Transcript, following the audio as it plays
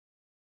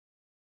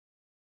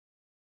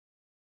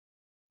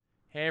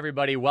Hey,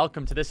 everybody.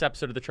 Welcome to this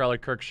episode of the Charlie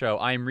Kirk Show.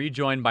 I am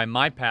rejoined by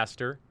my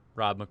pastor,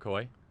 Rob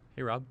McCoy.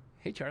 Hey, Rob.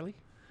 Hey, Charlie.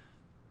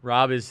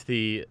 Rob is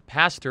the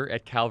pastor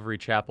at Calvary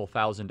Chapel,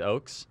 Thousand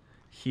Oaks.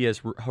 He has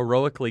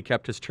heroically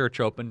kept his church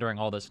open during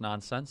all this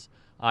nonsense.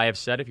 I have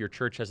said if your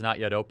church has not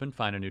yet opened,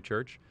 find a new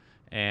church.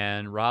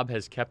 And Rob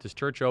has kept his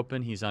church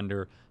open. He's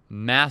under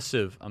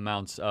massive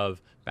amounts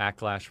of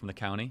backlash from the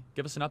county.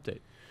 Give us an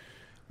update.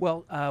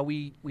 Well,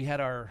 we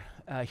had our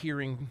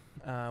hearing,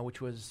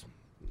 which was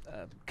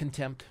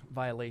contempt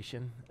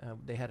violation.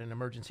 They had an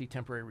emergency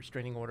temporary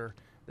restraining order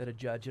that a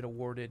judge had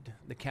awarded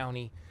the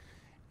county,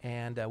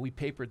 and we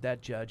papered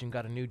that judge and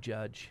got a new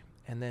judge.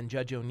 And then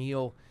Judge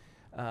O'Neill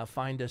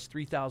fined us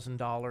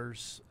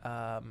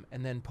 $3,000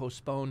 and then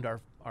postponed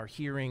our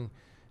hearing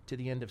to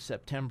the end of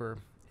September,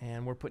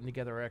 and we're putting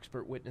together our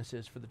expert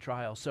witnesses for the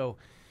trial. So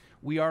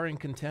we are in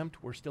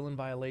contempt. We're still in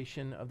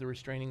violation of the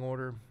restraining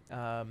order.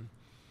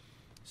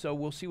 So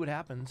we'll see what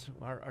happens.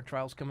 Our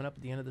trial's coming up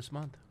at the end of this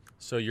month.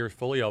 So you're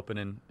fully open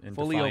in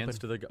fully defiance open.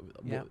 to the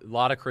Yeah. A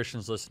lot of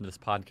Christians listen to this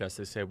podcast.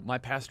 They say, my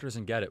pastor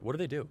doesn't get it. What do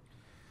they do?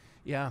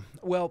 Yeah.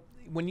 Well,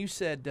 when you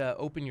said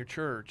open your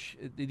church,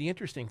 the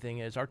interesting thing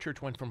is our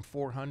church went from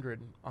 400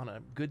 on a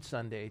good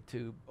Sunday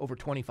to over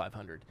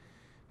 2,500.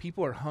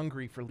 People are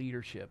hungry for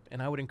leadership,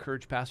 and I would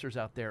encourage pastors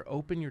out there,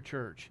 open your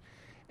church.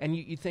 And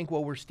you think,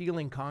 well, we're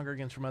stealing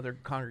congregants from other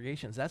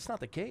congregations. That's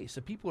not the case.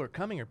 The people who are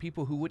coming are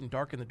people who wouldn't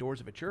darken the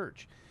doors of a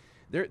church.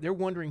 They're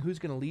wondering who's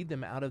going to lead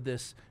them out of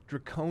this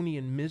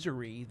draconian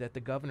misery that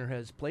the governor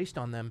has placed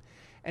on them.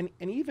 And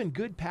even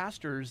good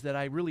pastors that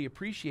I really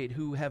appreciate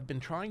who have been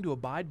trying to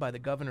abide by the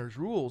governor's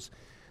rules,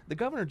 the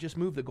governor just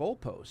moved the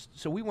goalpost.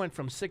 So we went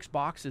from 6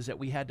 boxes that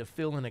we had to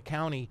fill in a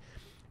county,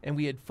 and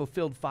we had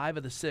fulfilled 5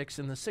 of the 6,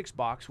 and the 6th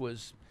box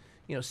was,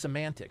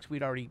 semantics.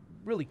 We'd already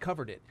really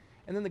covered it.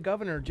 And then the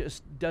governor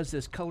just does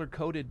this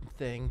color-coded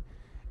thing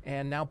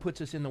and now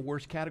puts us in the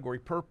worst category,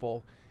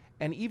 purple.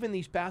 And even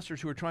these pastors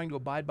who are trying to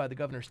abide by the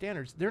governor's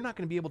standards, they're not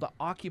going to be able to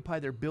occupy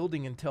their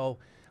building until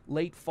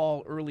late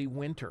fall, early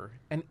winter.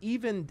 And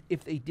even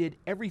if they did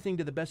everything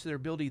to the best of their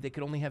ability, they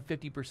could only have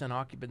 50%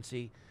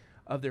 occupancy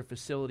of their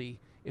facility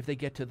if they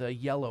get to the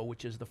yellow,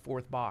 which is the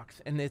 4th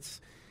box. And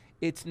it's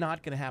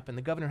not going to happen.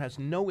 The governor has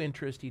no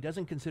interest. He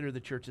doesn't consider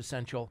the church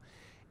essential,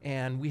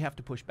 and we have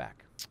to push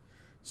back.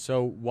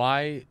 So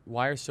why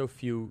are so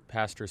few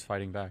pastors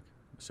fighting back?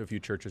 So few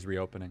churches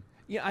reopening?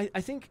 Yeah,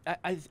 I think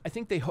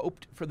they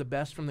hoped for the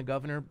best from the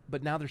governor,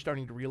 but now they're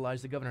starting to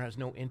realize the governor has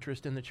no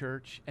interest in the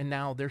church, and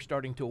now they're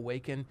starting to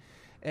awaken.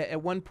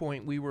 At one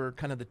point, we were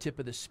kind of the tip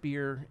of the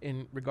spear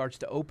in regards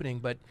to opening,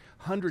 but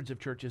hundreds of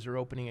churches are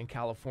opening in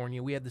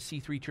California. We had the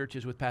C3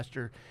 churches with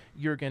Pastor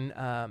Jurgen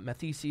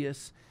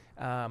Mathesius.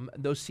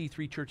 Those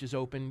C3 churches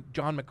open.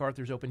 John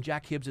MacArthur's open.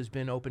 Jack Hibbs has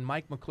been open.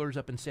 Mike McClure's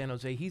up in San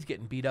Jose. He's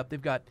getting beat up.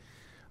 They've got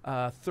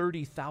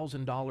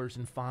 $30,000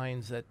 in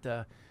fines that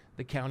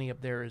the county up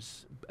there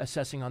is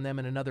assessing on them,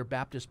 and another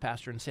Baptist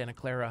pastor in Santa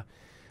Clara.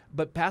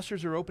 But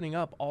pastors are opening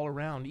up all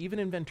around. Even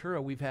in Ventura,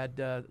 we've had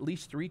at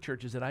least 3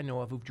 churches that I know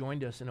of who've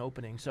joined us in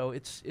opening. So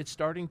it's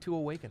starting to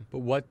awaken. But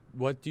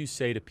what do you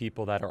say to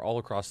people that are all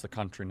across the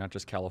country, not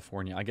just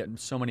California? I get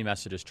so many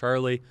messages.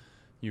 Charlie,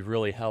 you've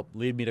really helped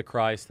lead me to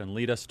Christ and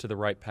lead us to the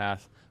right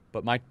path,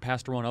 but my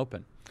pastor won't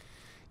open.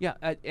 Yeah,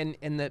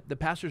 and the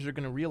pastors are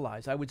going to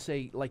realize, I would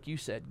say, like you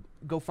said,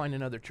 go find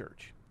another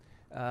church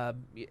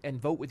and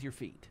vote with your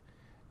feet.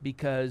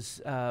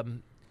 Because,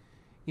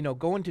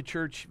 going to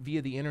church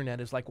via the internet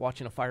is like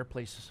watching a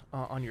fireplace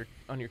on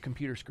your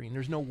computer screen.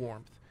 There's no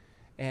warmth.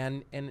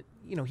 And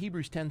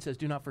Hebrews 10 says,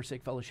 do not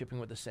forsake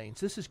fellowshipping with the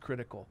saints. This is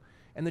critical.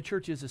 And the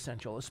church is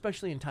essential,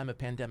 especially in time of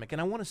pandemic.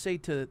 And I want to say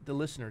to the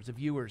listeners, the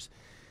viewers,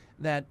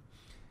 that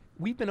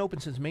we've been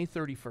open since May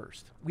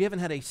 31st. We haven't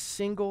had a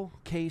single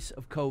case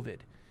of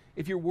COVID.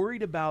 If you're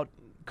worried about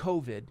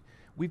COVID,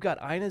 we've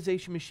got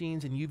ionization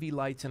machines and UV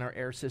lights in our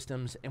air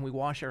systems, and we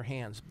wash our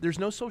hands. There's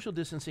no social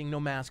distancing, no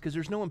mask, because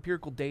there's no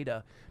empirical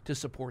data to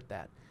support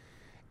that.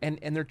 And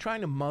they're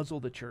trying to muzzle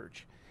the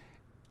church.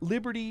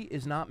 Liberty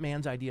is not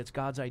man's idea, it's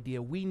God's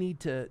idea. We need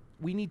to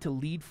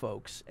lead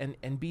folks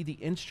and be the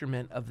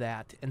instrument of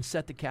that and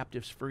set the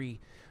captives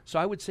free. So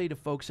I would say to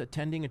folks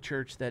attending a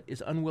church that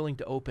is unwilling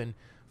to open,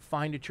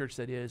 find a church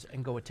that is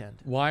and go attend.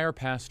 Why are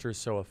pastors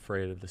so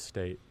afraid of the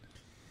state?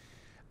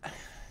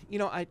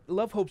 I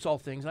love hopes all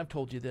things. I've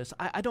told you this.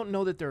 I don't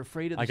know that they're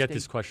afraid of the state. I get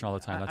this question all the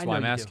time. That's why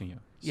I'm asking you.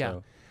 Yeah.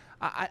 So.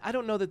 I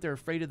don't know that they're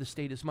afraid of the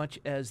state as much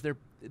as they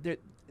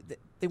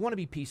want to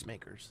be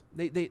peacemakers.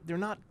 They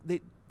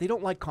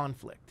don't like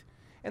conflict.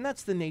 And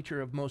that's the nature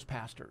of most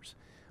pastors.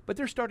 But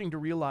they're starting to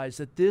realize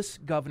that this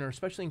governor,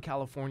 especially in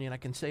California, and I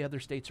can say other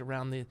states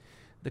around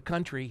the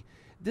country,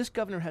 this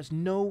governor has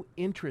no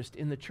interest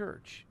in the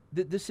church.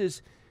 This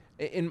is,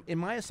 in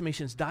my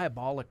estimation, it's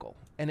diabolical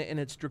and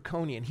it's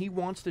draconian. He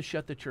wants to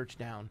shut the church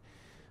down.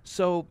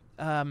 So,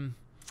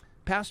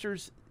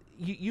 pastors,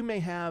 you may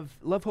have,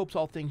 love hopes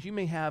all things, you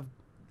may have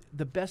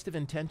the best of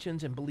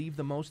intentions and believe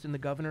the most in the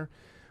governor,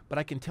 but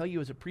I can tell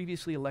you as a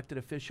previously elected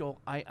official,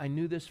 I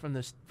knew this from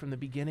the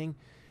beginning.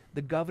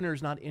 The governor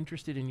is not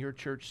interested in your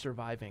church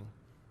surviving.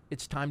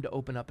 it's time to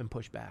open up and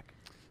push back.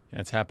 Yeah,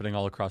 it's happening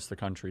all across the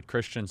country.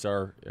 Christians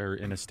are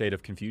in a state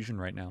of confusion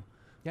right now,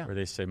 where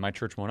they say, my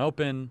church won't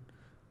open.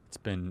 It's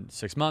been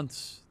 6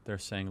 months. They're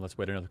saying, let's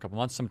wait another couple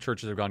months. Some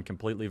churches have gone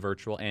completely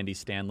virtual. Andy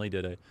Stanley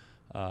did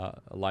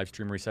a live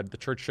stream where he said the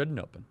church shouldn't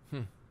open.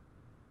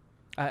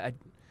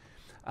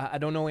 I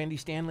don't know Andy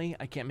Stanley.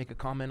 I can't make a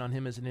comment on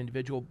him as an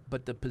individual,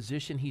 but the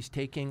position he's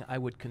taking, I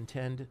would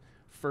contend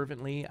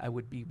fervently. I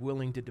would be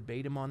willing to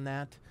debate him on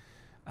that.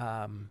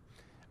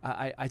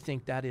 I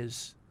think that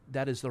is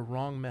the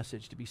wrong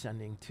message to be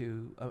sending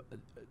to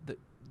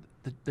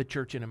the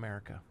church in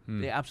America.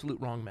 The absolute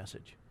wrong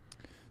message.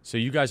 So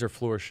you guys are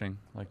flourishing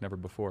like never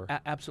before.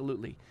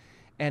 Absolutely.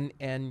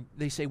 And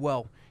they say,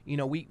 well,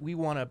 we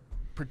want to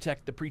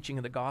protect the preaching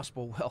of the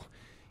gospel. Well,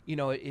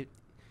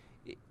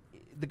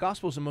 the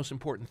gospel is the most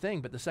important thing,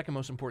 but the second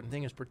most important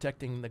thing is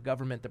protecting the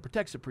government that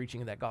protects the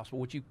preaching of that gospel,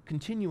 which you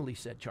continually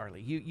said,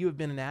 Charlie. You have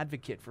been an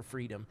advocate for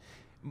freedom.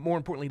 More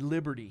importantly,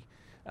 liberty.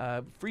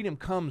 Freedom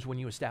comes when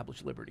you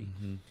establish liberty.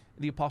 Mm-hmm.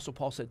 The Apostle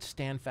Paul said,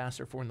 stand fast,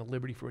 therefore, in the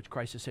liberty for which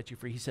Christ has set you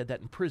free. He said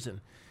that in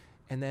prison.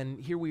 And then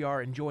here we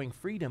are enjoying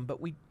freedom, but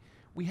we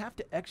have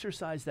to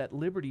exercise that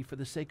liberty for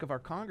the sake of our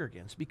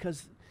congregants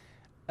because,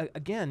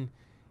 again,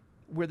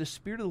 where the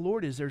Spirit of the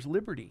Lord is, there's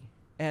liberty.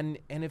 And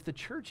if the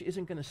church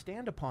isn't going to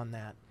stand upon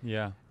that,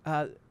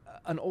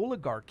 an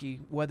oligarchy,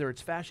 whether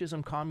it's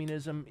fascism,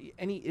 communism,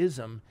 any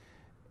ism,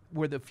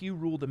 where the few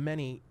rule the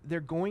many, they're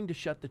going to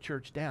shut the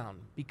church down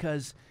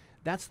because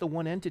that's the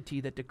one entity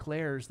that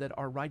declares that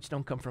our rights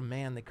don't come from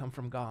man, they come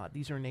from God.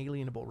 These are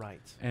inalienable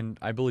rights. And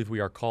I believe we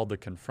are called to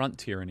confront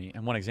tyranny.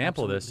 And one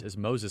example of this is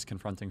Moses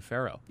confronting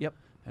Pharaoh. Yep.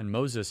 And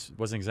Moses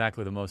wasn't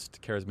exactly the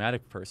most charismatic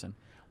person.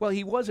 Well,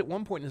 he was at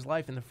one point in his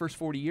life in the first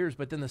 40 years,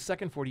 but then the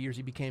second 40 years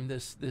he became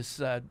this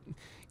tongue-twisted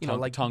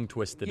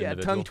individual. Yeah,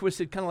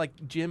 tongue-twisted, kind of like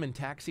Jim in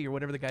Taxi or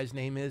whatever the guy's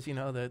name is.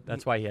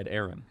 That's why he had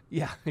Aaron.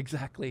 Yeah,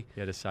 exactly. He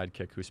had a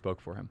sidekick who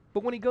spoke for him.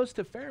 But when he goes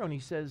to Pharaoh and he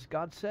says,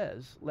 God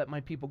says, let my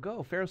people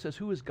go. Pharaoh says,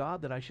 who is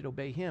God that I should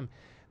obey him?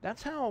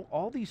 That's how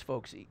all these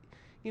folks,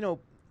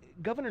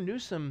 Governor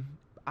Newsom,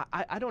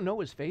 I don't know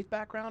his faith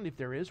background, if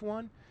there is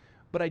one,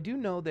 but I do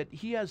know that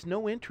he has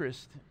no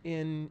interest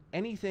in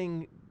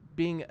anything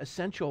being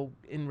essential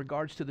in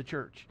regards to the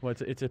church. Well,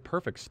 it's a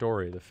perfect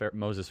story, the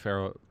Moses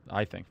Pharaoh,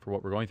 I think, for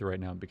what we're going through right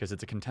now, because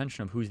it's a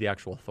contention of who's the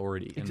actual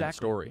authority in that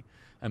story.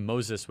 And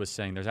Moses was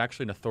saying there's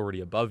actually an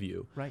authority above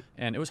you. Right.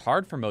 And it was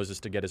hard for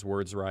Moses to get his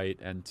words right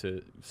and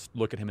to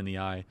look at him in the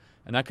eye.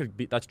 And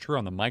that's true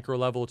on the micro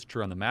level, it's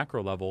true on the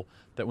macro level,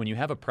 that when you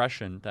have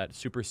oppression that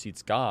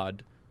supersedes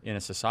God in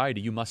a society,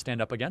 you must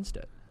stand up against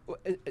it.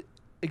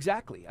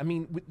 Exactly. I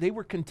mean, they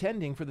were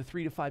contending for the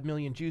 3 to 5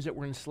 million Jews that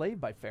were enslaved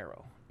by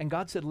Pharaoh. And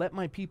God said, let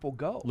my people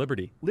go.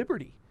 Liberty.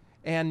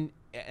 And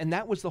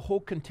that was the whole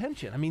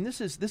contention. I mean, this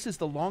is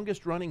the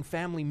longest running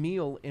family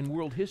meal in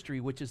world history,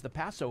 which is the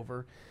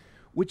Passover,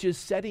 which is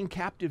setting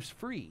captives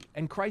free.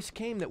 And Christ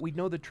came that we'd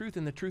know the truth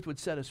and the truth would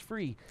set us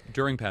free.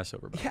 During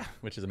Passover,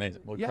 which is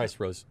amazing. Well, Christ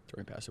rose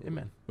during Passover,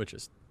 Amen. Which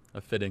is a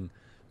fitting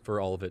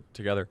for all of it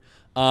together.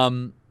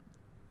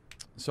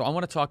 So I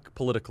want to talk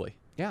politically.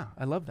 Yeah,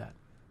 I love that.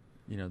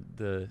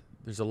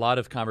 There's a lot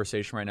of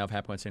conversation right now of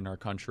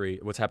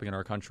what's happening in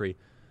our country.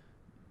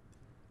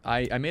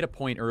 I made a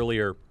point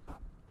earlier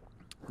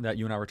that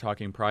you and I were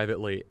talking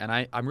privately, and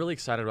I'm really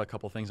excited about a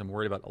couple things. I'm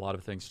worried about a lot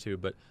of things too,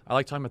 but I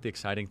like talking about the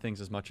exciting things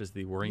as much as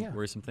the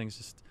worrisome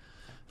things.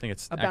 I think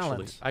it's I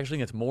actually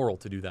think it's moral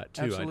to do that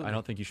too. I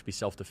don't think you should be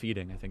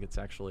self-defeating. I think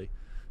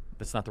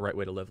that's not the right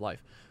way to live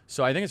life.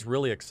 So I think it's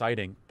really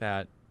exciting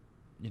that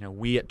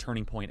we at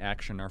Turning Point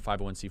Action, our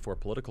 501c4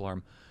 political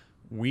arm,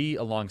 we,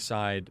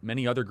 alongside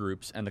many other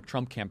groups and the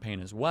Trump campaign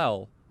as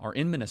well, are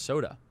in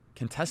Minnesota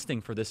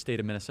contesting for this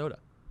state of Minnesota.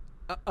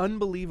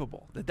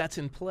 Unbelievable that's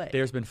in play.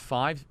 There's been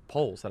 5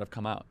 polls that have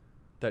come out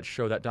that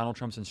show that Donald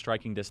Trump's in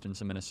striking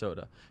distance in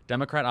Minnesota.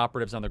 Democrat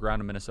operatives on the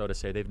ground in Minnesota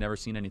say they've never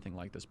seen anything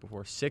like this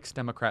before. 6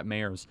 Democrat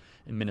mayors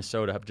in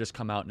Minnesota have just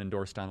come out and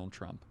endorsed Donald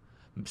Trump.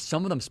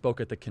 Some of them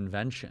spoke at the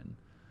convention.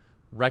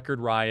 Record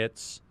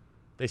riots.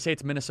 They say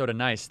it's Minnesota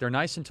nice. They're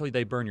nice until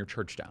they burn your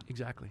church down.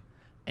 Exactly.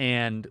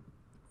 And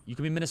you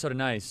can be Minnesota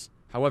nice.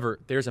 However,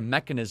 there's a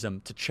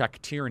mechanism to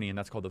check tyranny, and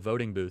that's called the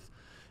voting booth.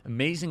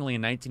 Amazingly,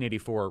 in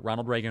 1984,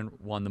 Ronald Reagan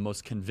won the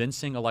most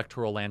convincing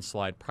electoral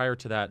landslide. Prior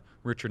to that,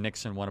 Richard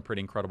Nixon won a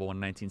pretty incredible one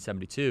in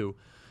 1972.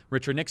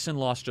 Richard Nixon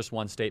lost just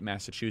one state,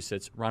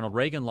 Massachusetts. Ronald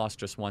Reagan lost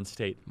just one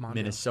state,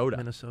 Minnesota.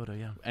 Minnesota,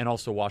 yeah. And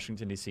also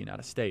Washington, D.C.,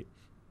 not a state.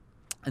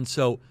 And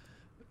so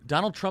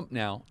Donald Trump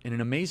now, in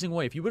an amazing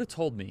way, if you would have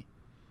told me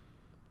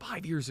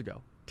 5 years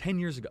ago, 10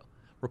 years ago,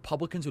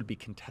 Republicans would be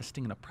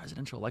contesting in a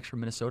presidential election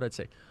in Minnesota, I'd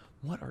say,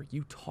 what are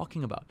you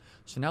talking about?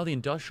 So now the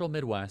industrial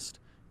Midwest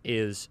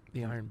is...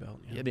 The Iron Belt.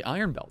 Yeah, the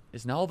Iron Belt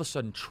is now all of a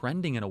sudden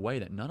trending in a way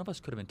that none of us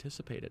could have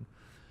anticipated.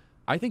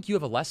 I think you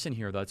have a lesson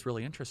here that's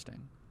really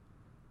interesting.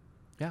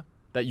 Yeah.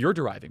 That you're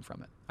deriving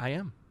from it. I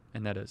am.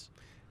 And that is?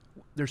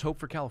 There's hope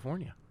for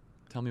California.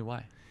 Tell me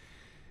why.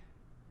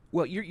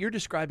 Well, you're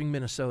describing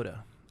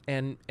Minnesota.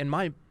 And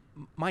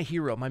my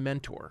hero, my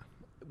mentor,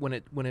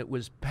 when it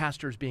was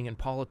pastors being in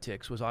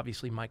politics was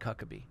obviously Mike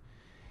Huckabee.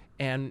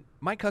 And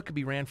Mike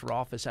Huckabee ran for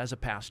office as a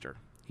pastor.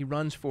 He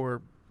runs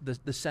for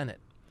the Senate.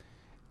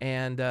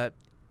 And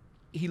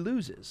he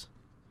loses.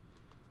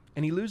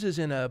 And he loses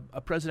in a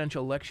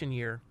presidential election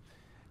year.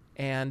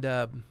 And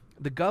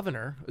the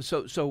governor,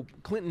 so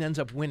Clinton ends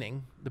up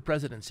winning the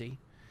presidency.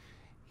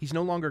 He's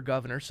no longer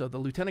governor, so the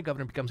lieutenant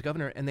governor becomes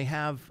governor, and they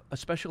have a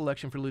special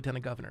election for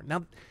lieutenant governor.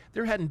 Now,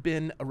 there hadn't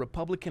been a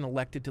Republican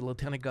elected to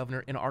lieutenant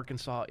governor in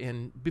Arkansas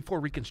before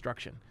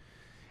Reconstruction.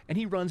 And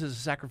he runs as a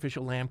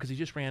sacrificial lamb because he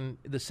just ran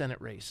the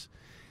Senate race.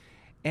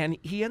 And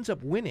he ends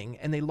up winning,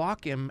 and they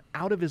lock him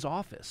out of his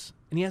office.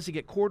 And he has to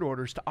get court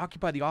orders to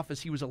occupy the office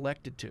he was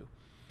elected to.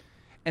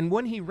 And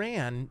when he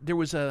ran, there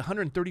was a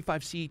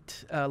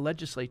 135-seat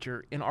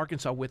legislature in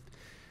Arkansas with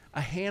a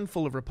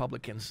handful of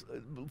Republicans,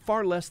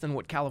 far less than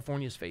what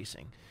California is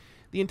facing.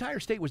 The entire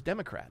state was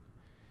Democrat.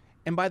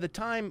 And by the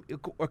time,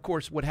 of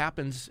course, what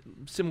happens,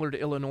 similar to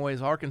Illinois,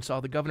 is Arkansas,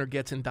 the governor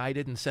gets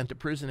indicted and sent to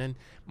prison, and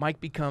Mike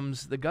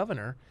becomes the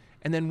governor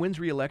and then wins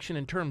re-election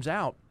and terms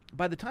out.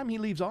 By the time he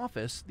leaves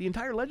office, the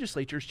entire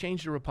legislature has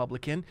changed to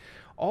Republican.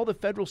 All the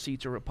federal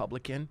seats are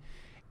Republican.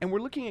 And we're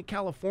looking at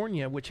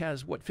California, which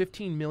has,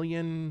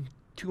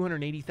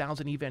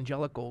 15,280,000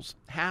 evangelicals.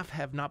 Half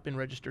have not been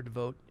registered to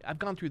vote. I've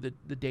gone through the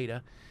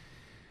data.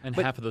 And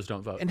half of those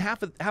don't vote. And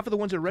half of the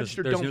ones that are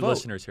registered don't vote. There's new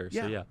listeners here,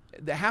 so yeah.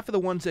 The half of the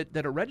ones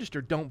that are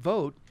registered don't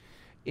vote,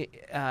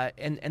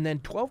 and then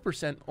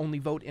 12% only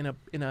vote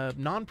in a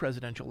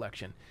non-presidential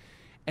election.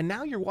 And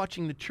now you're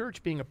watching the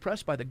church being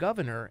oppressed by the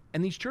governor,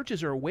 and these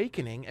churches are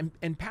awakening,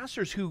 and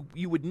pastors who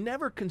you would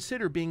never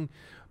consider being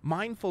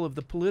mindful of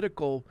the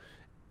political,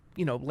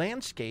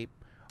 landscape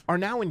are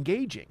now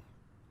engaging.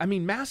 I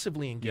mean,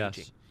 massively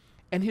engaging. Yes.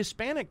 And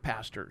Hispanic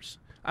pastors.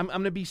 I'm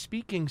going to be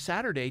speaking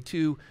Saturday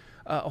to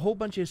a whole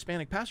bunch of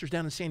Hispanic pastors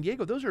down in San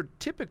Diego. Those are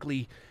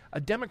typically a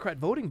Democrat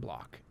voting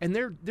bloc, and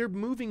they're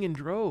moving in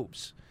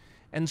droves.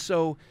 And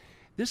so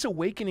this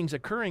awakening's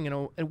occurring,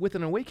 and with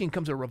an awakening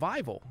comes a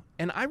revival.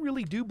 And I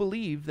really do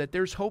believe that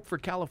there's hope for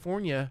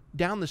California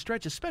down the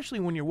stretch, especially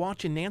when you're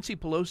watching Nancy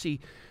Pelosi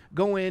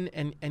go in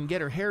and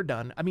get her hair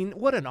done. I mean,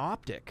 what an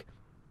optic.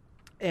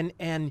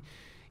 And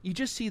you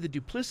just see the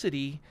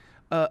duplicity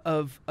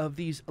of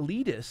these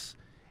elitists,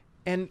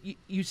 and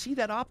you see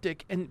that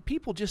optic, and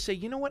people just say,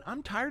 you know what,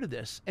 I'm tired of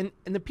this. And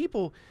the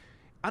people,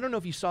 I don't know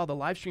if you saw the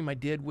live stream I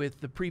did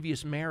with the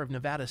previous mayor of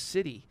Nevada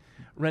City,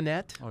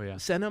 Renette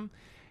Senham.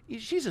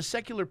 She's a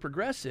secular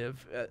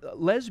progressive,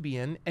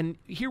 lesbian, and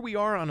here we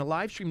are on a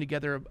live stream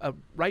together, a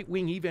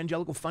right-wing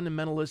evangelical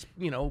fundamentalist,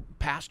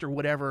 pastor,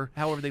 whatever,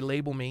 however they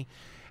label me.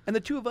 And the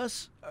two of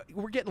us,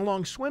 we're getting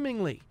along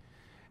swimmingly.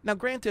 Now,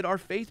 granted, our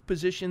faith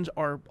positions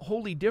are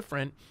wholly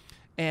different,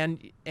 and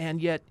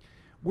yet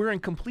we're in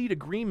complete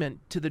agreement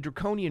to the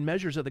draconian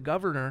measures of the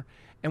governor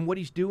and what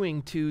he's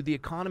doing to the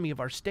economy of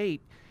our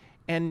state.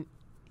 And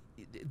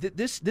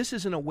this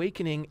is an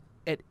awakening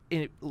at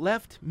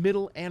left,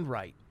 middle, and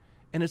right.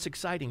 And it's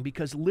exciting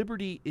because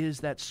liberty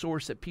is that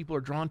source that people are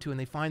drawn to, and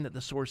they find that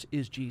the source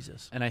is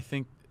Jesus. And I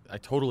think I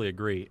totally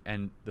agree.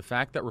 And the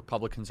fact that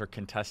Republicans are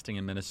contesting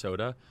in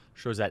Minnesota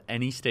shows that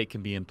any state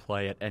can be in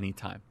play at any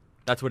time.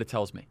 That's what it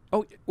tells me.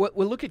 Oh, well,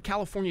 look at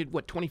California,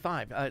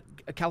 25?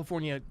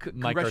 California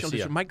congressional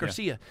district, Mike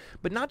Garcia. Yeah.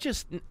 But not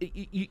just,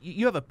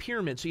 you have a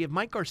pyramid. So you have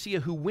Mike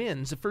Garcia who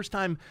wins the first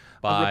time.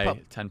 By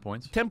 10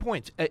 points? 10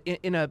 points.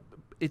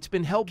 It's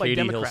been held by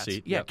Democrats. Hill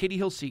seat. Yeah, yep. Katie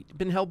Hill's seat.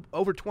 Been held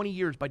over 20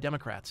 years by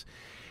Democrats.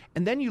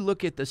 And then you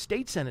look at the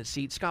state Senate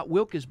seat. Scott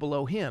Wilk is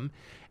below him.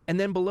 And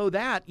then below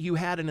that, you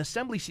had an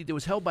assembly seat that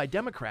was held by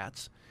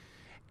Democrats.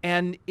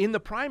 And in the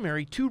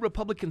primary, 2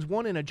 Republicans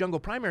won in a jungle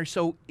primary.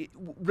 So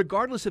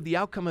regardless of the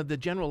outcome of the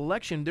general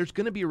election, there's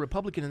going to be a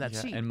Republican in that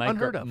seat. And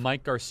Unheard of.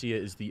 Mike Garcia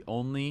is the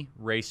only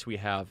race we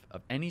have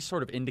of any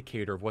sort of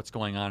indicator of what's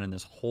going on in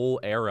this whole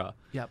era.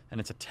 Yep.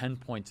 And it's a 10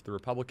 points to the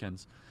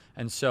Republicans.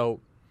 And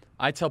so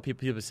I tell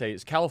people say,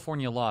 is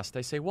California lost?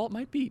 I say, well, it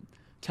might be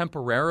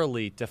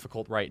temporarily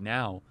difficult right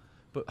now,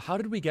 but how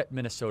did we get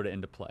Minnesota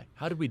into play?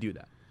 How did we do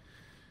that?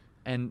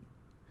 And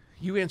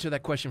you answer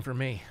that question for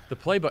me. The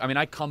playbook,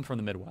 I come from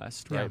the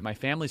Midwest, right? Yeah. My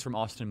family's from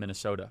Austin,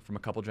 Minnesota, from a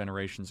couple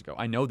generations ago.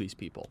 I know these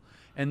people.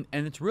 And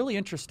it's really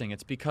interesting.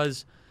 It's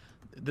because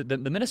the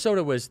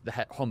Minnesota was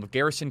the home of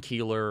Garrison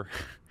Keillor.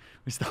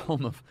 It was the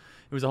home of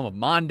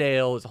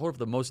Mondale. It was the home of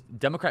the most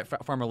Democrat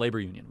Farmer Labor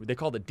Union. They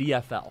called it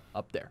DFL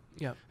up there.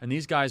 Yep. And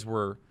these guys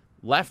were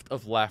left,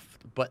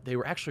 but they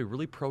were actually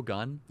really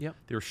pro-gun. Yep.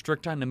 They were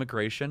strict on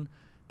immigration.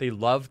 They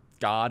loved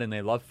God and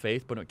they loved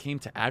faith. But when it came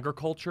to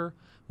agriculture,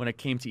 when it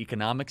came to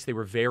economics, they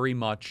were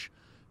much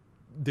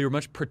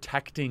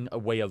protecting a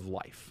way of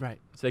life. Right.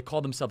 So they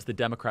called themselves the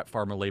Democrat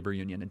Farmer Labor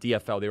Union, and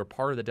DFL. They were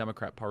part of the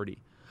Democrat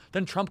Party.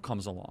 Then Trump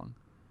comes along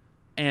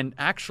and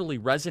actually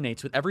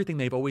resonates with everything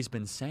they've always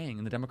been saying,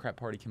 and the Democrat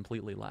Party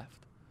completely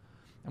left.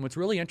 And what's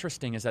really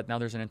interesting is that now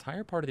there's an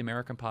entire part of the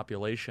American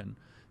population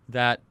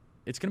that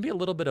it's going to be a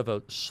little bit of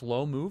a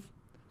slow move,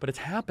 but it's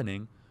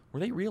happening where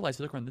they realize,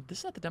 this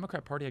is not the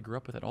Democrat Party I grew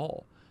up with at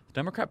all. The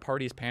Democrat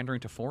Party is pandering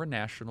to foreign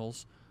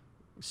nationals,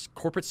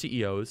 corporate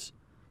CEOs.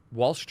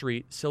 Wall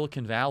Street,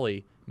 Silicon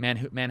Valley,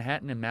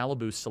 Manhattan and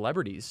Malibu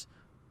celebrities,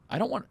 I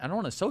don't want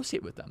to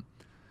associate with them.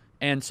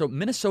 And so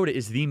Minnesota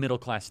is the middle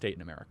class state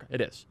in America.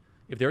 It is.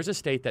 If there's a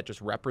state that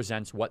just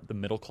represents what the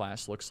middle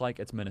class looks like,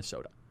 it's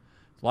Minnesota.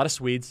 A lot of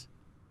Swedes,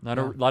 a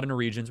lot of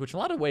Norwegians, which in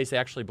a lot of ways they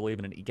actually believe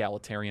in an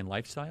egalitarian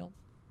lifestyle,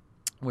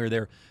 where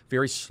they're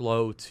very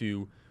slow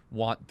to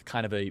want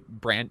kind of a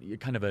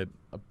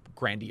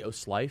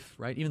grandiose life,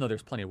 right? Even though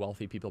there's plenty of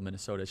wealthy people in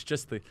Minnesota, it's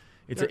just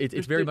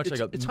it's very much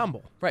it's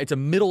humble, right? It's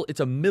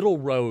a middle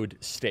road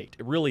state.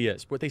 It really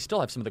is. But they still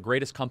have some of the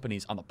greatest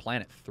companies on the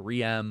planet.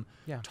 3M,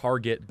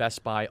 Target,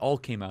 Best Buy, all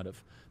came out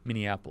of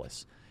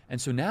Minneapolis. And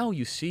so now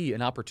you see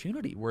an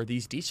opportunity where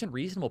these decent,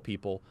 reasonable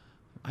people,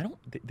 I'm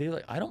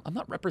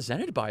not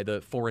represented by the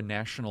foreign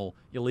national,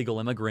 illegal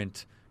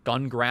immigrant,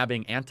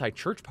 gun-grabbing,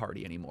 anti-church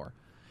party anymore.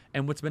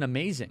 And what's been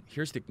amazing,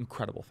 here's the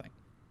incredible thing,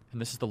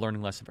 and this is the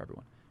learning lesson for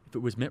everyone. If it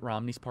was Mitt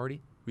Romney's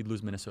party, we'd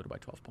lose Minnesota by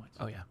 12 points.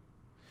 Oh, yeah.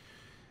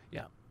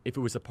 Yeah. If it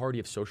was a party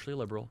of socially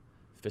liberal,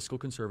 fiscal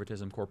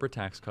conservatism, corporate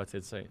tax cuts,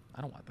 they'd say,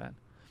 I don't want that.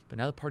 But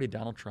now the party of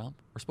Donald Trump,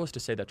 we're supposed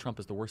to say that Trump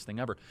is the worst thing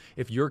ever.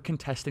 If you're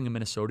contesting in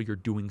Minnesota, you're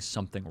doing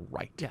something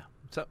right. Yeah,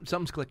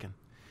 something's clicking.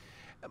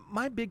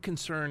 My big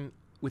concern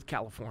with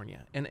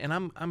California, and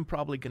I'm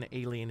probably going to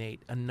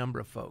alienate a number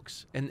of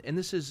folks, and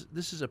this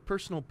is a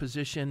personal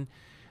position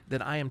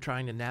that I am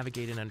trying to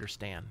navigate and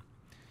understand.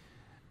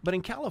 But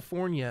in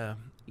California,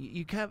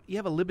 you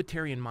have a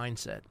libertarian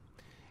mindset,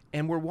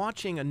 and we're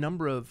watching a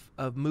number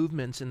of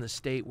movements in the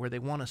state where they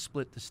want to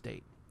split the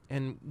state.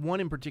 And one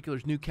in particular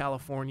is New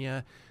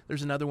California.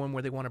 There's another one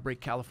where they want to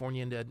break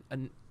California into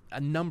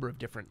a number of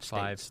different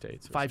states.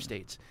 Five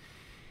states.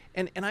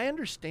 And I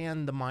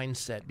understand the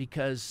mindset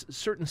because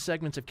certain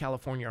segments of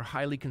California are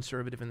highly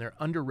conservative and they're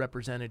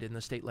underrepresented in the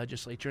state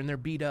legislature and they're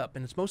beat up.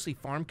 And it's mostly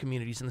farm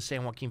communities in the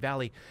San Joaquin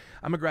Valley.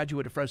 I'm a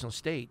graduate of Fresno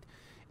State.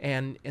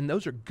 And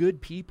those are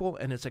good people,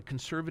 and it's a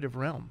conservative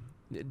realm.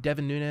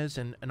 Devin Nunes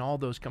and all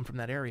those come from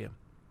that area.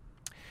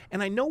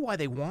 And I know why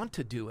they want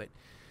to do it,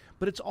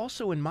 but it's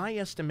also, in my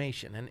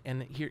estimation,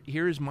 and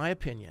here is my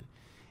opinion.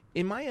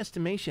 In my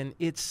estimation,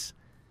 it's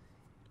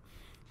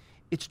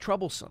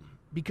troublesome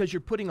because you're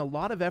putting a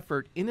lot of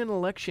effort in an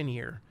election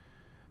year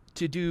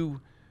to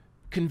do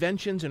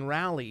conventions and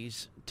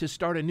rallies to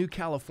start a new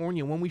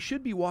California when we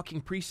should be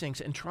walking precincts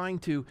and trying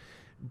to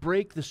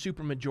break the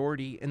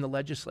supermajority in the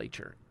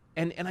legislature.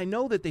 And I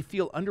know that they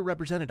feel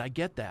underrepresented. I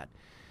get that.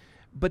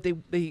 But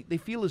they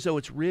feel as though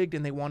it's rigged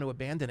and they want to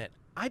abandon it.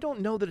 I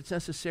don't know that it's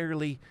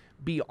necessarily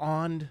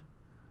beyond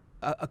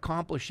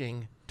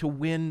accomplishing to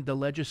win the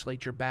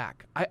legislature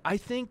back. I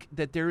think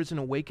that there is an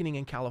awakening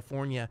in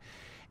California,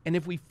 and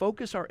if we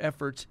focus our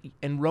efforts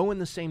and row in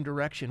the same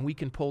direction, we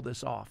can pull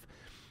this off.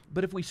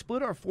 But if we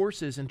split our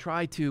forces and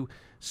try to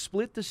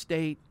split the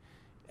state,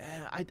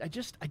 I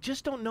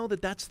just don't know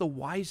that that's the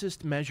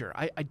wisest measure.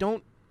 I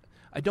don't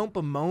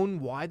bemoan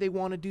why they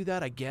want to do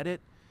that. I get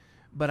it.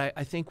 But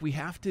I think we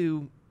have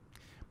to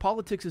 –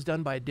 politics is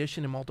done by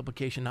addition and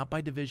multiplication, not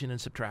by division and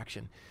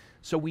subtraction.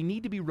 So we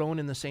need to be rowing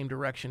in the same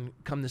direction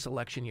come this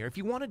election year. If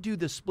you want to do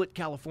the split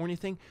California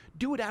thing,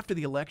 do it after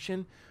the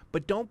election,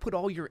 but don't put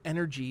all your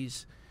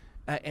energies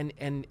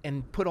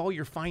and put all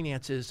your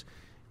finances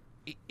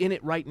in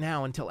it right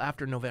now until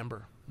after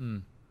November.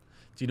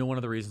 Do you know one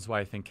of the reasons why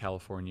I think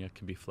California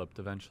can be flipped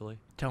eventually?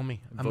 Tell me.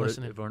 I'm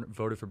listening.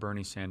 Voted for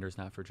Bernie Sanders,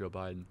 not for Joe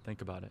Biden.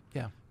 Think about it.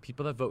 Yeah.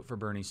 People that vote for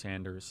Bernie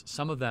Sanders,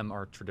 some of them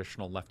are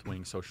traditional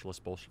left-wing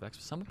socialist Bolsheviks,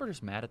 but some of them are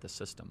just mad at the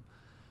system.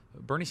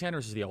 Bernie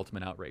Sanders is the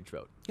ultimate outrage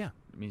vote. Yeah.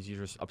 It means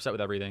you're just upset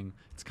with everything.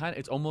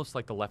 It's almost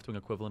like the left-wing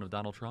equivalent of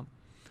Donald Trump.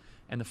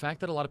 And the fact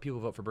that a lot of people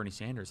vote for Bernie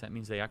Sanders, that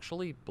means they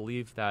actually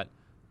believe that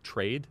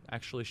trade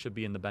actually should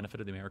be in the benefit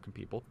of the American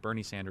people.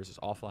 Bernie Sanders is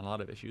awful on a lot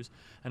of issues.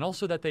 And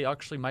also that they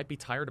actually might be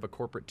tired of a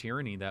corporate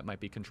tyranny that might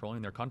be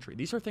controlling their country.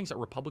 These are things that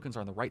Republicans are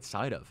on the right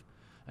side of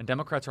and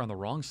Democrats are on the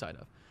wrong side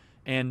of.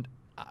 And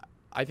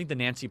I think the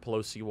Nancy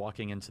Pelosi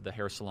walking into the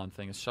hair salon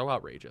thing is so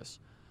outrageous.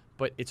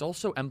 But it's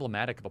also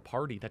emblematic of a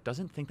party that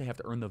doesn't think they have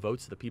to earn the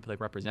votes of the people they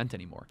represent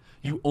anymore.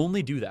 Yeah. You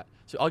only do that.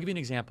 So I'll give you an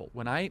example.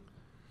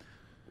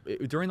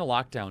 During the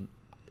lockdown,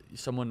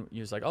 someone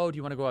was like, oh, do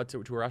you want to go out to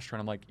a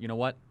restaurant? I'm like, you know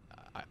what?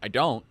 I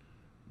don't,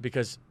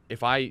 because if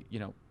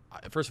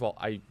first of all,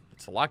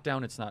 it's a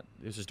lockdown.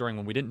 This is during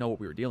when we didn't know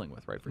what we were dealing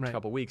with, right, for a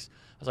couple of weeks.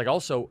 I was like,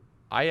 also,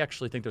 I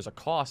actually think there's a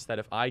cost that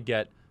if I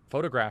get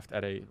photographed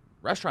at a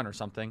restaurant or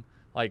something,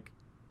 like,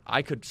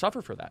 I could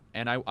suffer for that.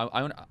 And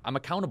I'm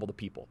accountable to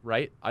people,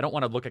 right? I don't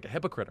want to look like a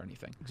hypocrite or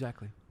anything.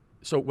 Exactly.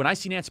 So when I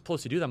see Nancy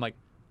Pelosi do that, I'm like,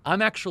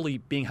 I'm actually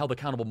being held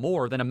accountable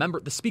more than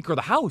the Speaker of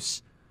the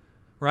House,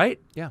 right?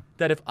 Yeah.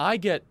 That if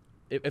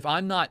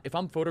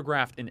I'm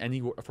photographed in any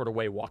sort of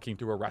way walking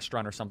through a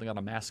restaurant or something on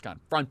a mask on,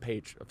 front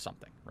page of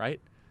something,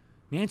 right?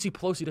 Nancy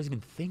Pelosi doesn't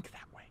even think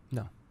that way.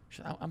 No.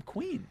 I'm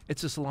queen.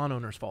 It's the salon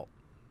owner's fault.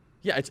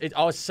 Yeah,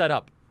 it's set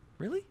up.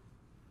 Really?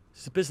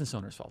 It's the business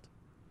owner's fault.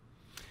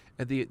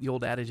 The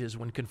old adage is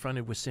when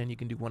confronted with sin, you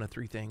can do one of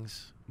three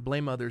things: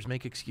 blame others,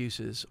 make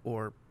excuses,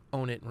 or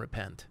own it and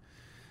repent.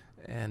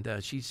 And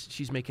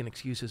she's making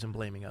excuses and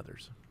blaming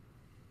others.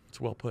 It's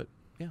well put.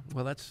 Yeah,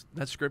 well, that's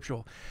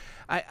scriptural.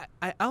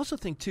 I also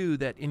think too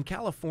that in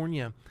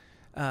California,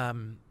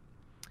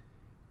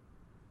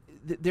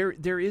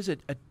 there is a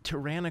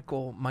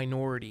tyrannical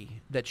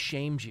minority that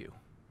shames you.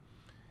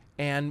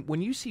 And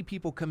when you see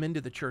people come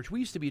into the church, we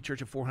used to be a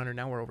church of 400,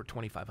 now we're over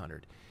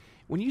 2,500.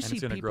 When you see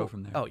it's gonna people, grow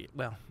from there. oh yeah,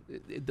 well,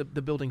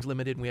 the building's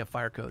limited and we have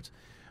fire codes.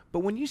 But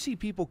when you see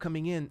people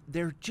coming in,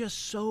 they're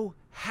just so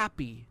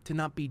happy to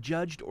not be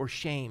judged or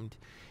shamed,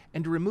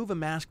 and to remove a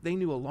mask they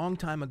knew a long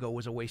time ago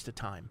was a waste of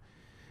time.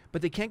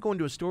 But they can't go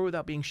into a store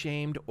without being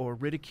shamed or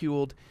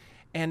ridiculed,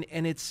 and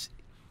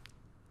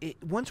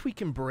once we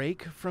can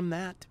break from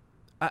that,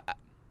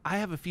 I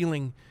have a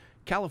feeling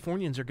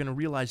Californians are going to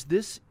realize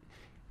this.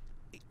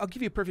 I'll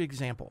give you a perfect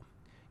example.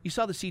 You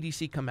saw the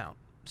CDC come out.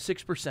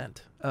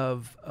 6%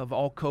 of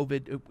all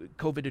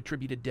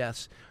COVID-attributed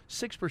deaths,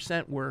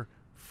 6% were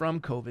from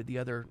COVID. The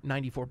other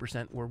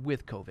 94% were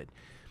with COVID.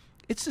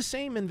 It's the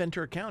same in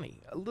Ventura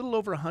County. A little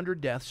over 100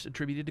 deaths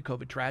attributed to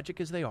COVID,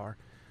 tragic as they are,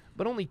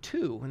 but only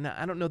 2, and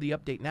I don't know the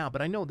update now,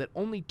 but I know that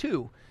only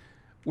 2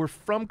 were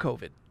from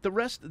COVID. The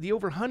rest, the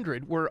over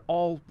 100, were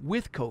all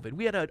with COVID.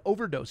 We had an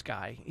overdose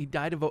guy. He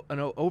died of an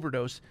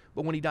overdose,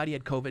 but when he died, he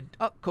had COVID.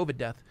 Oh, COVID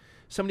death.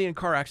 Somebody in a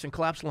car accident,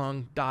 collapsed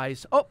lung,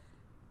 dies. Oh,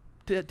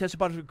 tested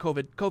positive for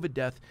COVID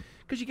death,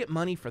 because you get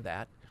money for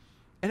that.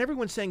 And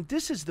everyone's saying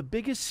this is the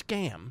biggest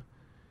scam.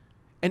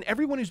 And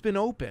everyone who's been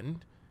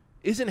open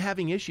isn't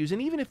having issues.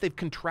 And even if they've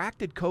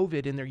contracted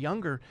COVID and they're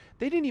younger,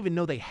 they didn't even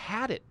know they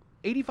had it.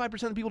 85%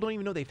 of the people don't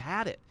even know they've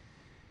had it.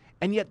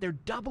 And yet they're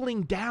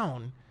doubling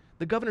down.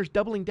 The governor's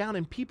doubling down,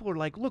 and people are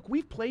like, look,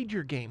 we've played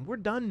your game. We're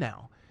done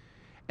now.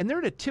 And they're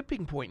at a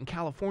tipping point in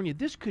California.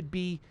 This could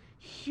be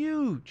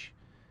huge.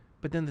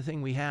 But then the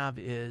thing we have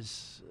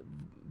is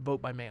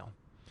vote by mail.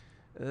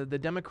 The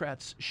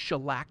Democrats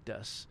shellacked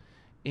us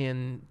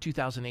in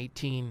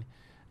 2018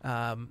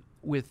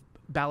 with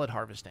ballot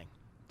harvesting.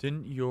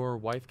 Didn't your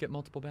wife get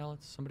multiple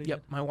ballots? Somebody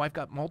Yep, did? my wife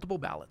got multiple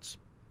ballots.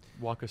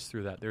 Walk us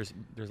through that. There's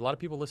a lot of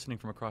people listening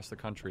from across the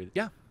country.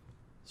 Yeah.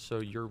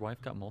 So your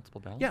wife got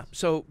multiple ballots? Yeah,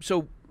 so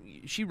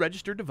she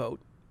registered to vote.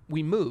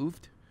 We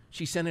moved.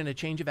 She sent in a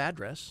change of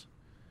address,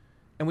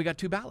 and we got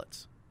 2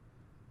 ballots.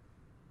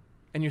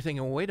 And you're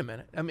thinking, well, wait a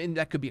minute. I mean,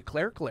 that could be a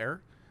clerical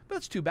error, but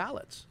it's 2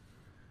 ballots.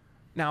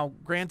 Now,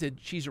 granted,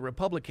 she's a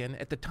Republican.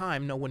 At the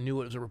time, no one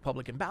knew it was a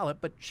Republican ballot,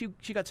 but she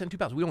got sent 2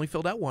 ballots. We only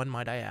filled out 1,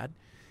 might I add.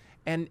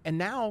 And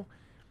now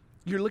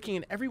you're looking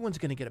at everyone's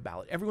going to get a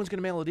ballot. Everyone's going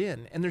to mail it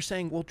in. And they're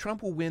saying, well,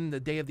 Trump will win the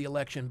day of the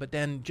election, but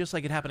then just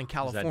like it happened in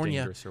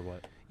California. Is that dangerous or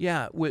what?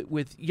 Yeah,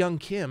 with young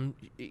Kim,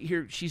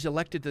 here she's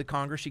elected to the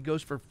Congress. She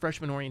goes for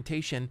freshman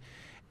orientation,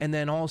 and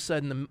then all of a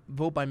sudden the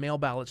vote by mail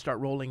ballots start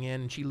rolling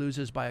in, and she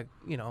loses by,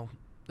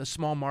 a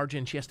small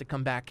margin. She has to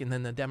come back, and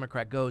then the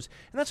Democrat goes.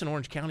 And that's an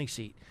Orange County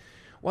seat.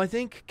 Well, I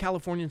think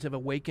Californians have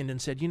awakened and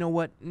said, you know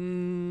what, I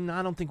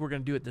don't think we're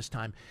going to do it this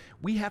time.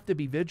 We have to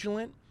be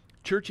vigilant.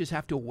 Churches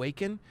have to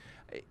awaken.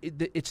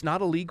 It's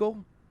not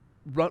illegal.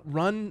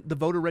 Run the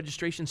voter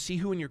registration. See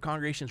who in your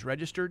congregation is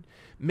registered.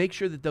 Make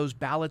sure that those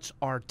ballots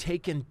are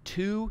taken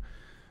to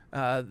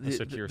a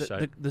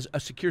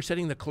secure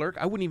setting. The clerk.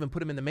 I wouldn't even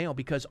put them in the mail,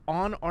 because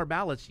on our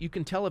ballots you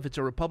can tell if it's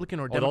a Republican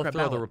or Democrat they'll throw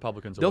ballot. the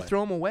Republicans away. They'll throw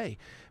them away.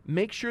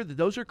 Make sure that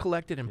those are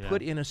collected and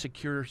put in a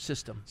secure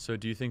system. So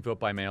do you think vote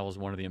by mail is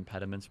one of the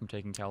impediments from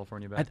taking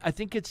California back? I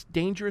think it's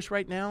dangerous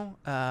right now,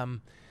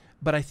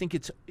 but I think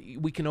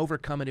we can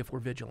overcome it if we're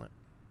vigilant.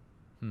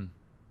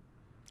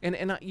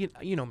 And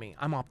you know me,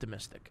 I'm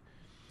optimistic.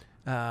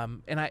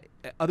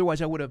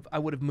 Otherwise I would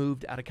have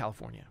moved out of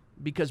California,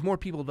 because more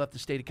people have left the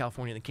state of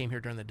California than came here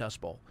during the Dust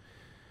Bowl.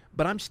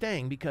 But I'm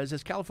staying, because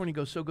as California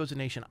goes, so goes the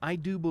nation. I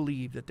do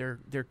believe that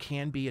there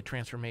can be a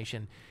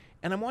transformation,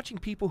 and I'm watching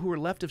people who are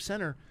left of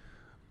center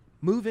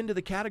move into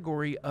the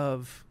category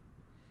of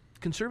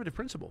conservative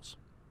principles.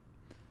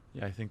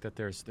 Yeah, I think that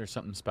there's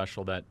something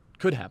special that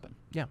could happen.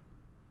 Yeah,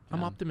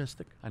 I'm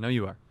optimistic. I know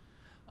you are.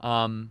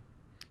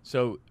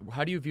 So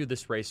how do you view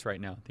this race right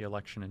now, the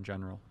election in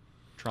general,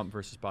 Trump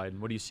versus Biden?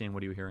 What are you seeing?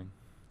 What are you hearing?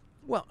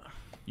 Well,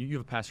 you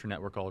have a pastor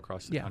network all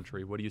across the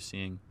country. What are you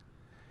seeing?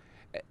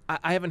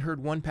 I haven't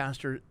heard one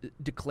pastor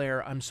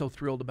declare, I'm so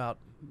thrilled about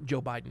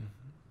Joe Biden.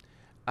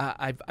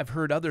 I've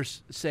heard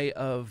others say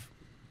of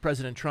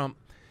President Trump,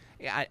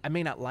 I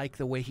may not like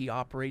the way he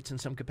operates in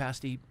some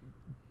capacity,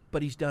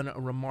 but he's done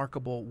a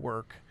remarkable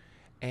work,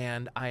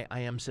 and I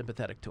am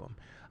sympathetic to him.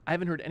 I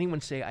haven't heard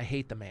anyone say, I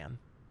hate the man.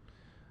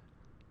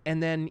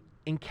 And then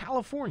in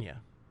California,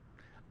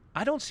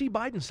 I don't see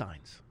Biden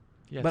signs,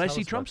 but I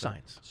see Trump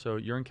signs. So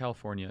you're in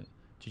California.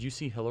 Did you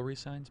see Hillary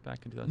signs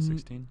back in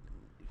 2016?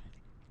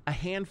 A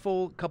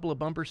handful, a couple of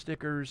bumper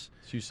stickers.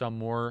 So you saw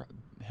more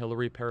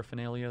Hillary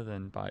paraphernalia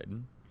than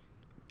Biden?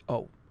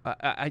 Oh,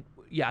 I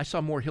saw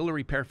more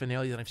Hillary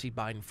paraphernalia than I've seen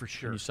Biden, for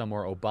sure. And you saw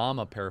more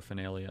Obama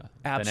paraphernalia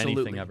than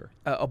anything ever?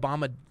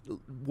 Obama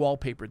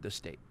wallpapered the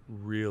state.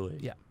 Really?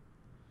 Yeah.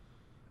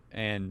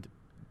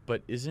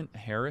 But isn't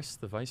Harris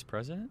the vice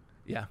president?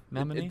 Yeah.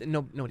 Nominee?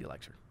 Nobody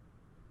likes her.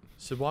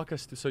 So walk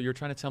us through. So you're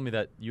trying to tell me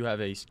that you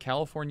have a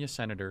California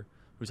senator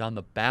who's on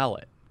the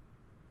ballot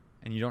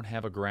and you don't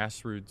have a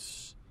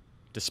grassroots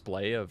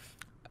display of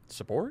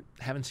support?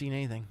 Haven't seen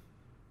anything.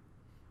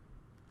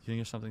 Do you think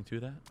there's something to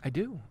that? I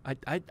do.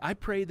 I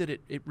pray that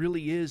it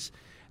really is,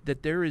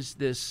 that there is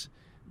this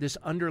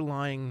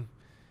underlying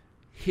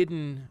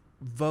hidden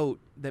vote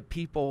that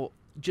people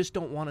just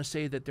don't want to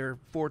say that they're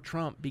for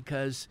Trump,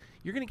 because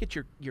you're going to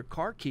get your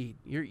car keyed.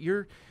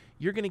 You're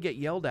going to get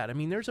yelled at. I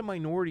mean, there's a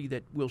minority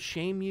that will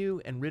shame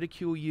you and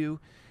ridicule you,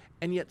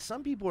 and yet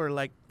some people are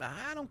like,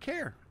 I don't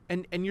care.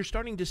 And you're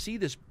starting to see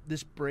this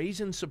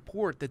brazen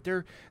support, that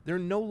they're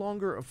no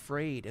longer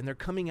afraid, and they're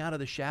coming out of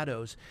the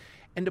shadows.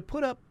 And to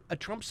put up a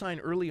Trump sign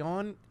early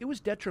on, it was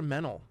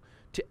detrimental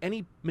to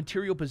any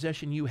material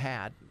possession you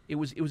had. It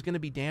was going to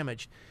be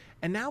damaged.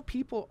 And now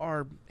people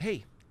are,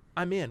 hey,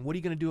 I'm in. What are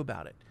you going to do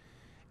about it?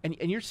 And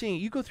you're seeing,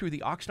 you go through the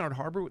Oxnard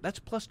Harbor, that's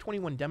plus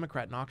 21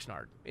 Democrat in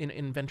Oxnard,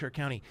 in Ventura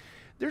County.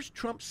 There's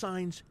Trump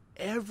signs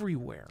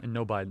everywhere. And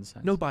no Biden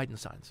signs. No Biden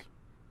signs.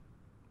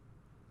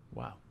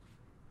 Wow.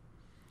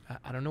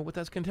 I don't know what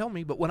that's going to tell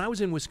me, but when I was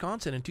in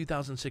Wisconsin in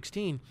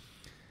 2016,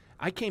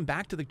 I came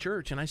back to the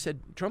church and I said,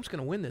 Trump's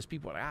going to win this.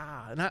 People are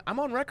like, and I'm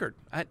on record.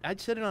 I'd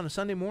said it on a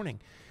Sunday morning,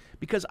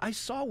 because I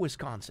saw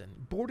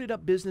Wisconsin, boarded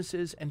up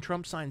businesses and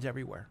Trump signs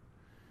everywhere.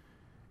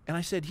 And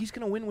I said, he's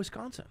going to win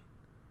Wisconsin.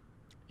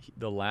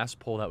 The last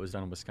poll that was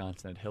done in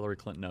Wisconsin had Hillary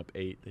Clinton up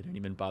 8. They didn't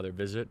even bother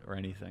visit or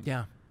anything.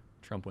 Yeah.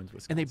 Trump wins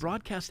Wisconsin. And they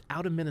broadcast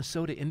out of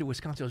Minnesota into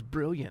Wisconsin. It was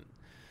brilliant.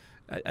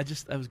 That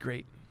was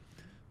great.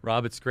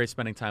 Rob, it's great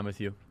spending time with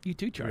you. You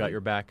too, Charlie. We got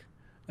your back.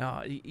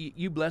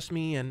 You blessed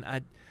me, and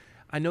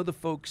I know the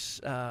folks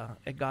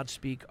at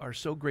Godspeak are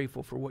so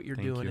grateful for what you're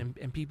doing,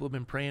 and people have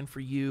been praying for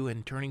you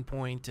and Turning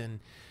Point. And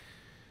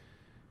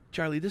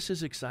Charlie, this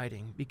is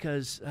exciting,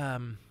 because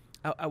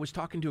I was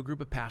talking to a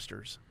group of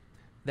pastors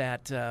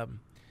that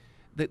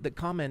the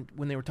comment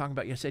when they were talking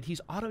about you, I said,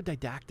 he's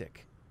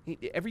autodidactic.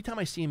 Every time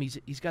I see him,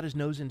 he's got his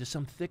nose into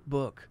some thick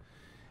book,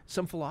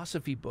 some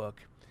philosophy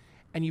book,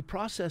 and you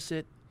process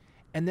it,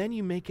 and then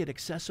you make it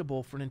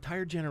accessible for an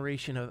entire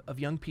generation of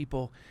young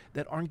people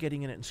that aren't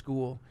getting it in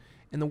school.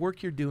 And the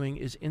work you're doing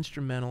is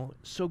instrumental.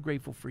 So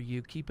grateful for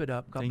you. Keep it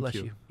up. God bless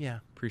you. Yeah.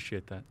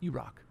 Appreciate that. You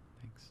rock.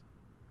 Thanks.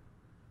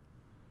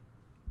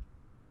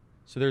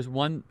 So there's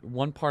one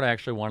part I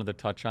actually wanted to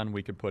touch on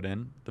we could put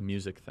in, the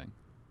music thing.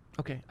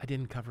 Okay. I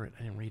didn't cover it.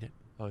 I didn't read it.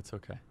 Oh, it's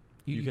okay.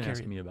 You can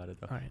ask me about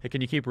it, though. All right. Hey, can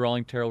you keep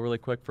rolling, Terrell, really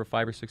quick for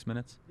 5 or 6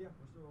 minutes? Yeah,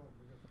 we're still rolling.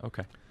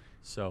 Okay.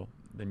 So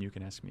then you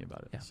can ask me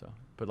about it. Yeah.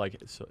 But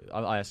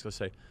I'll ask, let's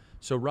say,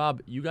 so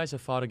Rob, you guys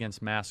have fought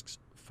against masks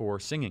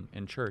for singing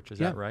in church. Is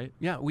that right?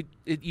 Yeah.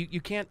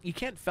 You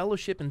can't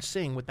fellowship and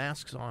sing with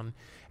masks on,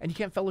 and you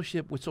can't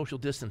fellowship with social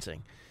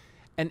distancing.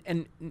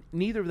 And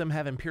neither of them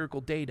have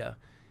empirical data,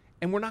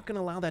 and we're not going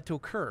to allow that to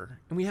occur.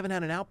 And we haven't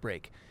had an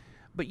outbreak.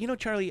 But,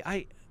 Charlie,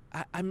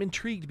 I'm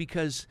intrigued,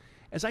 because,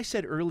 as I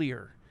said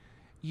earlier,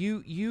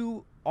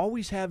 you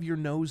always have your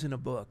nose in a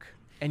book,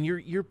 and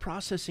you're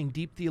processing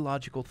deep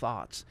theological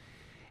thoughts.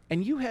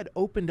 And you had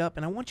opened up,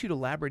 and I want you to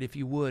elaborate, if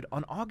you would,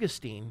 on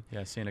Augustine.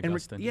 Yeah, St.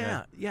 Augustine.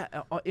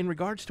 In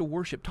regards to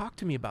worship. Talk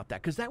to me about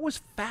that, because that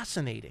was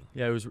fascinating.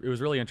 Yeah, it was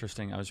really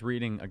interesting. I was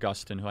reading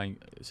Augustine,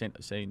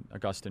 St.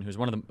 Augustine, who's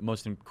one of the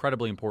most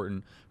incredibly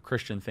important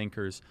Christian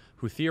thinkers,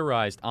 who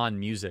theorized on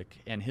music.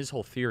 And his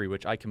whole theory,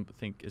 which I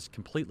think is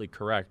completely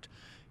correct,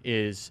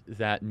 is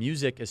that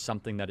music is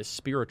something that is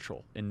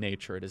spiritual in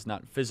nature. It is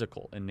not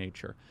physical in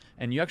nature.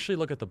 And you actually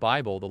look at the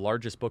Bible, the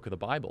largest book of the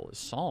Bible is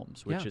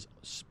Psalms, which is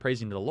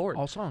praising the Lord.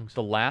 All songs.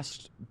 The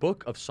last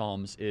book of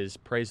Psalms is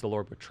praise the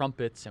Lord with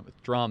trumpets and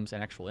with drums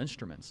and actual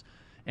instruments.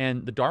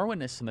 And the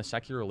Darwinists and the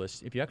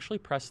secularists, if you actually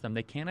press them,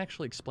 they can't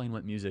actually explain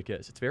what music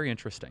is. It's very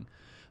interesting.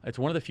 It's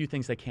one of the few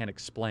things they can't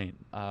explain.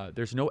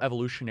 There's no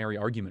evolutionary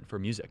argument for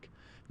music.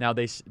 Now,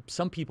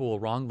 some people will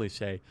wrongly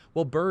say,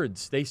 well,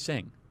 birds, they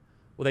sing.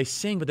 Well, they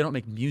sing, but they don't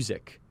make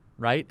music,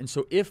 right? And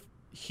so if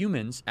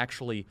humans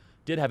actually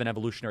did have an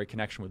evolutionary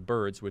connection with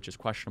birds, which is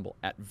questionable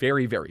at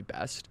very, very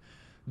best,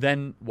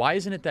 then why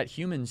isn't it that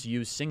humans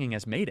use singing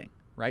as mating,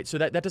 right? So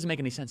that doesn't make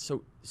any sense.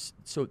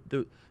 So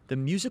the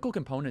musical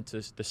component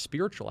to the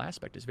spiritual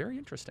aspect is very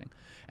interesting.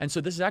 And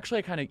so this is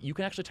actually you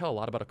can actually tell a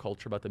lot about a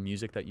culture, about the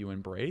music that you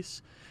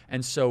embrace.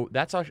 And so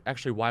that's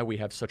actually why we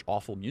have such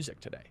awful music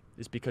today,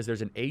 is because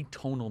there's an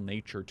atonal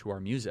nature to our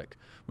music.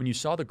 When you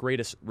saw the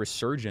greatest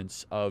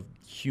resurgence of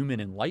human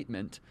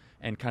enlightenment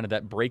and kind of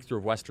that breakthrough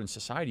of Western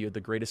society, you had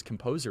the greatest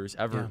composers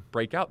ever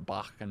break out,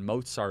 Bach and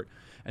Mozart.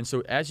 And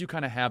so as you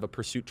kind of have a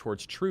pursuit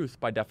towards truth,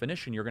 by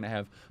definition, you're going to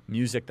have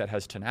music that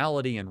has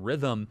tonality and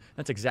rhythm.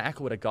 That's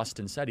exactly what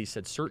Augustine said. He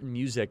said certain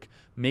music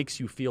makes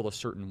you feel a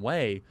certain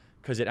way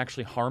because it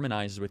actually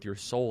harmonizes with your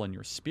soul and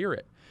your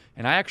spirit.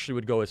 And I actually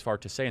would go as far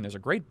to say, and there's a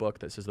great book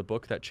that says the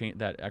book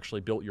that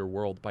actually built your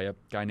world by a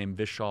guy named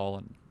Vishal,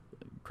 and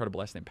incredible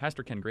last name.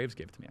 Pastor Ken Graves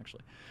gave it to me,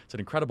 actually. It's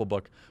an incredible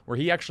book where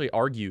he actually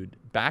argued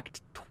back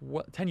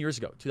 10 years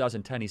ago,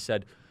 2010, he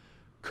said,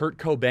 Kurt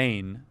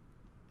Cobain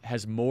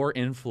has more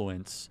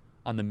influence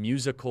on the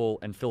musical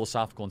and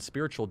philosophical and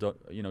spiritual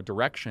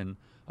direction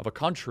of a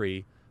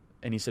country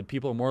And he said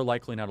people are more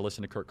likely now to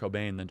listen to Kurt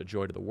Cobain than to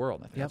Joy to the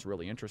World. I think that's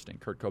really interesting.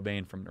 Kurt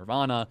Cobain from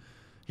Nirvana,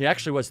 he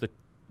actually was the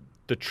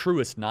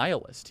truest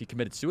nihilist. He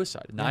committed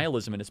suicide.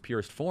 Nihilism in its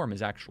purest form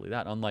is actually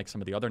that, unlike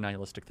some of the other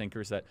nihilistic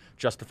thinkers that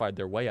justified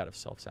their way out of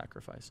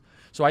self-sacrifice.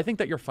 So I think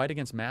that your fight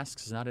against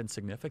masks is not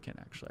insignificant,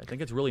 actually. I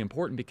think it's really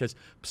important because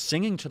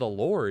singing to the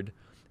Lord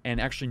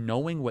and actually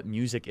knowing what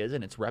music is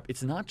and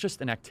it's not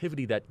just an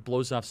activity that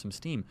blows off some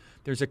steam.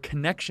 There's a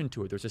connection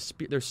to it.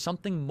 There's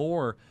something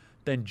more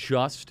than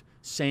just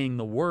saying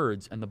the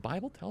words, and the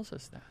Bible tells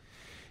us that.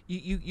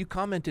 You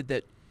commented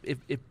that if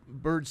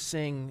birds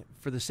sing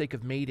for the sake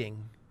of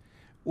mating,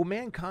 well,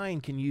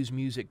 mankind can use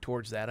music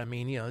towards that. I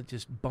mean,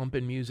 just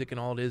bumping music and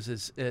all it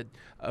is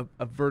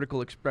a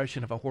vertical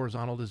expression of a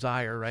horizontal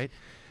desire, right?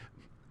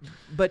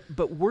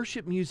 But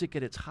worship music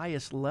at its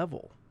highest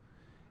level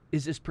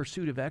is this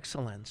pursuit of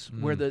excellence,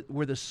 where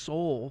the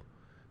soul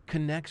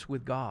connects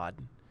with God,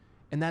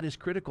 and that is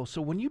critical.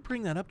 So when you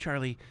bring that up,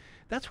 Charlie,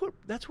 that's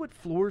what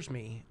floors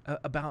me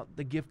about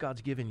the gift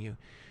God's given you.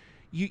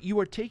 You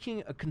are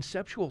taking a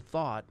conceptual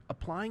thought,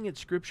 applying it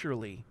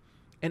scripturally,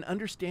 and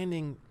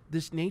understanding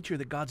this nature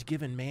that God's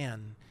given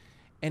man,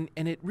 and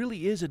it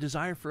really is a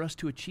desire for us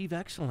to achieve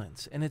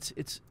excellence, and it's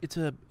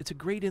a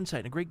great insight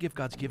and a great gift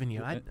God's given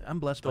you. I'm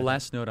blessed. The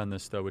last note on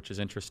this, though, which is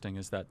interesting,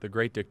 is that the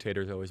great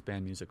dictators always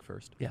ban music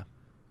first. Yeah,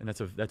 and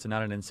that's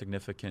not an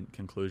insignificant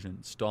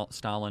conclusion.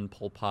 Stalin,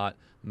 Pol Pot,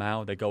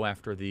 Mao, they go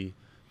after the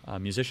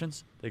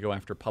musicians. They go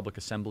after public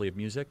assembly of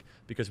music,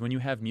 because when you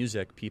have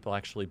music, people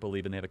actually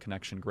believe and they have a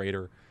connection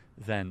greater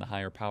than the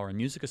higher power. And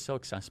music is so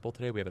accessible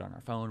today. We have it on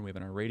our phone. We have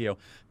it on our radio.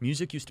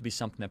 Music used to be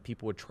something that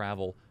people would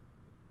travel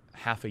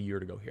half a year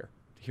to go hear.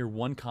 To hear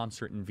one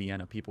concert in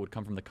Vienna, people would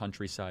come from the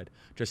countryside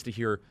just to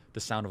hear the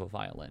sound of a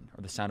violin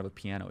or the sound of a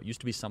piano. It used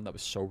to be something that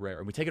was so rare,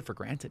 and we take it for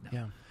granted now.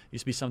 Yeah. It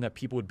used to be something that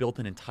people would build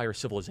an entire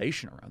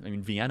civilization around. I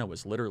mean, Vienna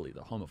was literally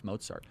the home of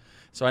Mozart.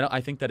 So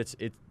I think that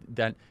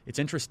it's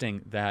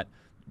interesting that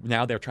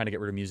now they're trying to get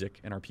rid of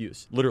music in our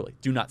pews. Literally,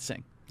 do not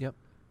sing. Yep.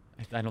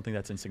 I don't think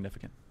that's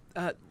insignificant.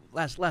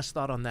 Last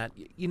thought on that.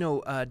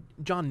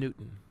 John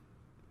Newton,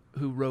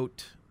 who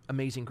wrote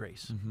Amazing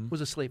Grace,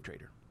 was a slave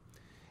trader.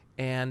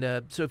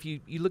 And so if you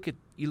look at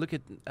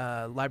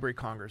Library of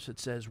Congress, it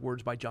says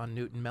words by John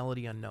Newton,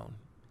 melody unknown,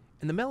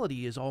 and the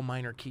melody is all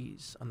minor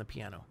keys on the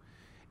piano.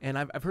 And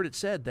I've heard it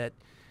said that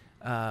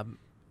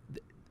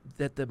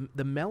that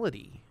the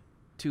melody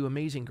to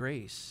Amazing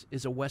Grace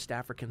is a West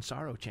African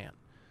sorrow chant.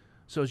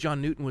 So as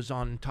John Newton was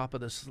on top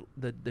of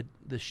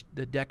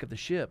the deck of the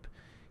ship,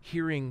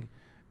 hearing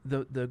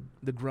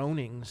the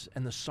groanings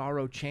and the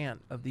sorrow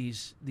chant of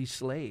these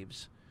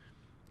slaves,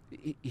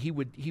 he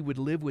would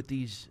live with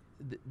these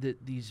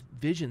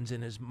visions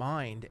in his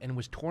mind and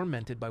was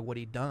tormented by what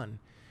he'd done.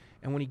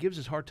 And when he gives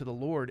his heart to the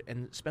Lord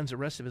and spends the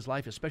rest of his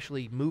life,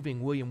 especially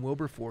moving William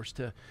Wilberforce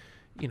to,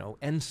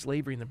 end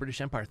slavery in the British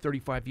Empire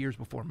 35 years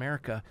before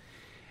America,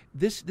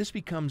 this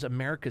becomes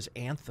America's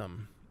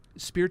anthem,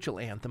 spiritual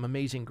anthem,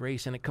 Amazing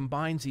Grace, and it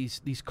combines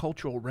these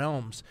cultural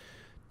realms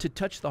to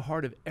touch the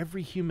heart of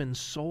every human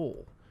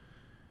soul,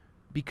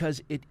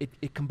 because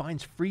it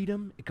combines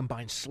freedom, it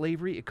combines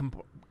slavery, it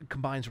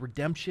combines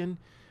redemption,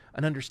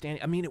 an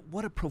understanding. I mean,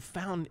 what a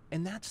profound,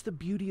 and that's the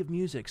beauty of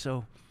music.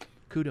 So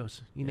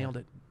kudos, you nailed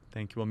it.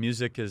 Thank you. Well,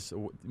 music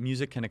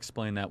can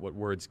explain that what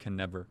words can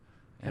never,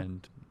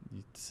 and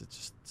it's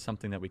just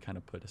something that we kind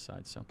of put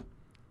aside. So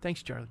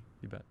thanks, Charlie.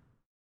 You bet.